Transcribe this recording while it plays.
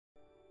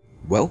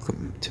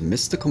welcome to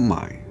Mystical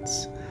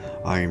Minds.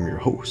 I am your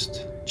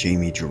host,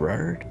 Jamie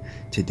Gerard.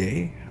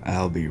 Today,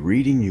 I'll be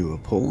reading you a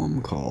poem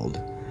called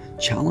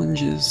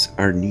Challenges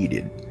Are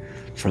Needed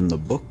from the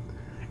book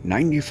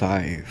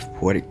 95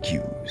 Poetic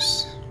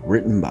Cues,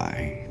 written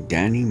by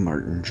Danny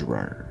Martin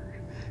Gerard.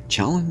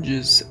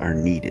 Challenges are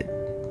needed.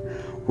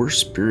 We're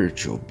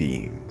spiritual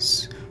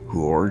beings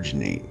who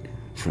originate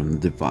from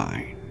the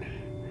divine,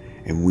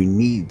 and we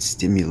need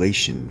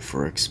stimulation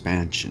for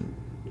expansion.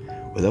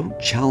 Without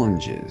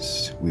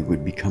challenges, we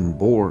would become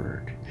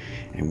bored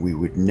and we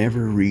would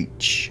never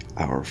reach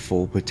our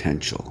full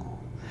potential.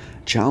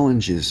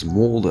 Challenges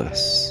mold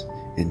us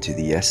into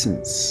the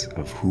essence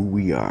of who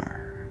we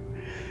are,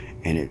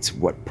 and it's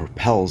what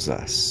propels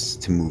us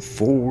to move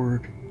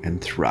forward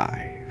and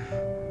thrive.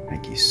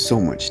 Thank you so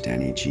much,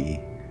 Danny G.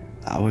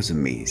 That was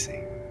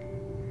amazing.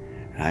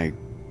 I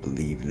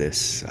believe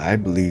this. I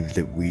believe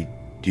that we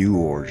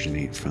do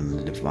originate from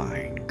the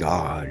divine,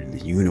 God, the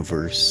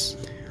universe,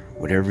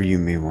 whatever you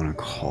may want to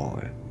call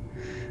it.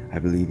 I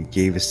believe He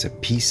gave us a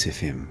piece of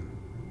Him,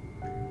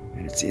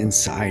 and it's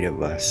inside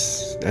of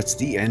us. That's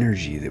the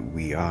energy that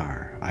we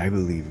are. I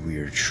believe we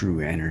are true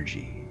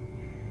energy,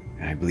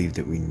 and I believe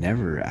that we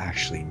never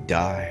actually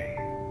die.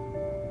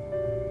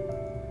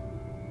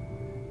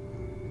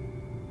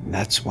 And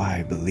that's why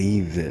I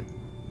believe that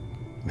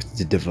with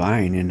the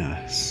divine in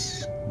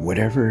us,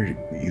 whatever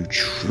you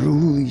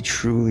truly,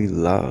 truly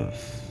love,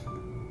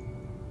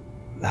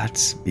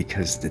 that's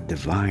because the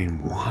divine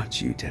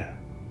wants you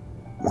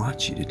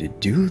to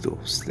do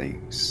those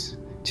things,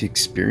 to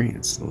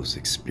experience those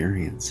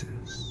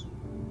experiences.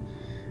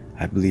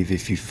 I believe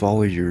if you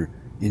follow your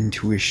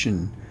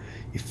intuition,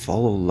 you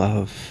follow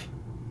love,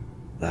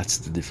 that's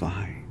the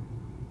divine.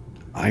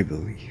 I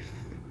believe.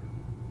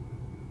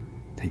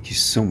 Thank you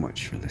so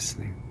much for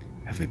listening.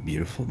 Have a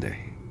beautiful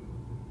day.